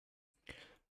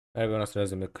Merhaba, ben Hasan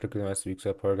Ozdemir. Kırıkkale Üniversitesi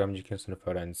Bilgisayar Programcı 2. sınıf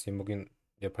öğrencisiyim. Bugün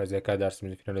yapay zeka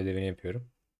dersimizin final ödevini yapıyorum.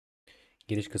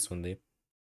 Giriş kısmındayım.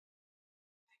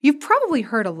 You've probably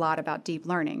heard a lot about deep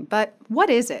learning, but what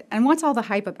is it and what's all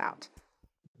the hype about?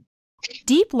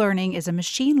 Deep learning is a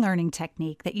machine learning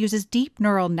technique that uses deep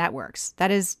neural networks,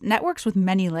 that is, networks with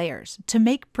many layers, to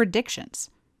make predictions.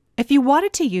 If you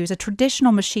wanted to use a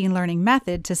traditional machine learning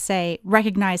method to, say,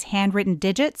 recognize handwritten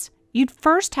digits, you'd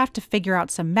first have to figure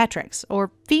out some metrics,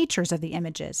 or features of the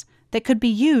images, that could be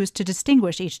used to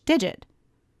distinguish each digit.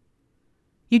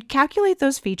 You'd calculate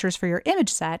those features for your image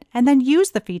set and then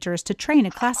use the features to train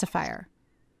a classifier.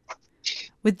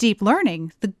 With deep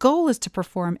learning, the goal is to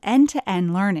perform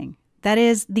end-to-end learning. That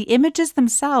is, the images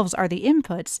themselves are the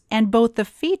inputs, and both the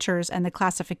features and the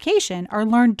classification are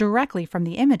learned directly from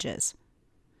the images.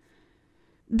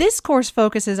 This course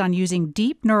focuses on using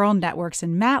deep neural networks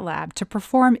in MATLAB to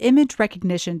perform image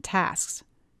recognition tasks.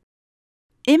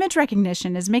 Image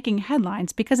recognition is making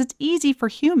headlines because it's easy for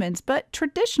humans, but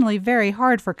traditionally very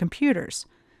hard for computers.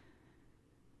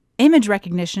 Image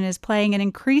recognition is playing an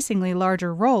increasingly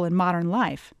larger role in modern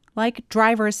life, like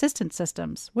driver assistance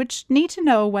systems, which need to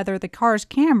know whether the car's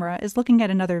camera is looking at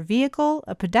another vehicle,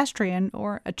 a pedestrian,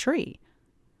 or a tree.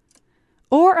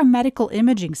 Or a medical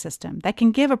imaging system that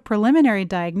can give a preliminary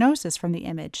diagnosis from the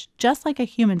image, just like a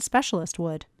human specialist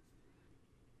would.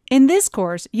 In this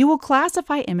course, you will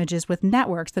classify images with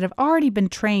networks that have already been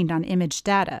trained on image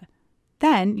data.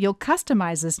 Then, you'll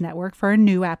customize this network for a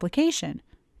new application.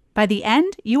 By the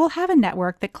end, you will have a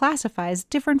network that classifies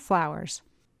different flowers.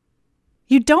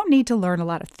 You don't need to learn a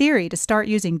lot of theory to start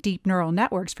using deep neural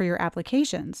networks for your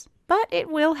applications, but it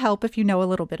will help if you know a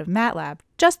little bit of MATLAB,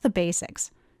 just the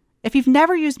basics. If you've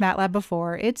never used MATLAB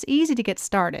before, it's easy to get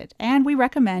started, and we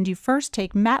recommend you first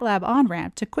take MATLAB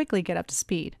Onramp to quickly get up to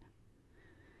speed.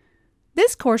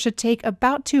 This course should take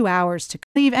about 2 hours to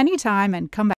leave any time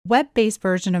and come back to a web-based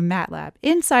version of MATLAB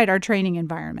inside our training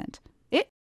environment.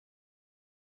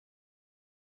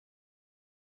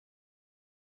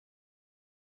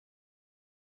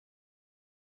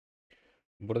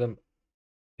 Burada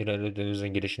final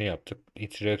ödevimizin girişini yaptık.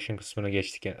 Introduction kısmına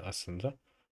geçtik aslında.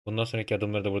 Bundan sonraki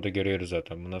adımları da burada görüyoruz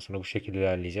zaten. Bundan sonra bu şekilde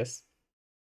ilerleyeceğiz.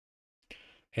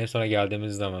 En sona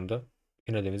geldiğimiz zaman da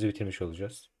final ödevimizi bitirmiş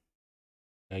olacağız.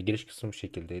 Giriş kısmı bu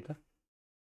şekildeydi.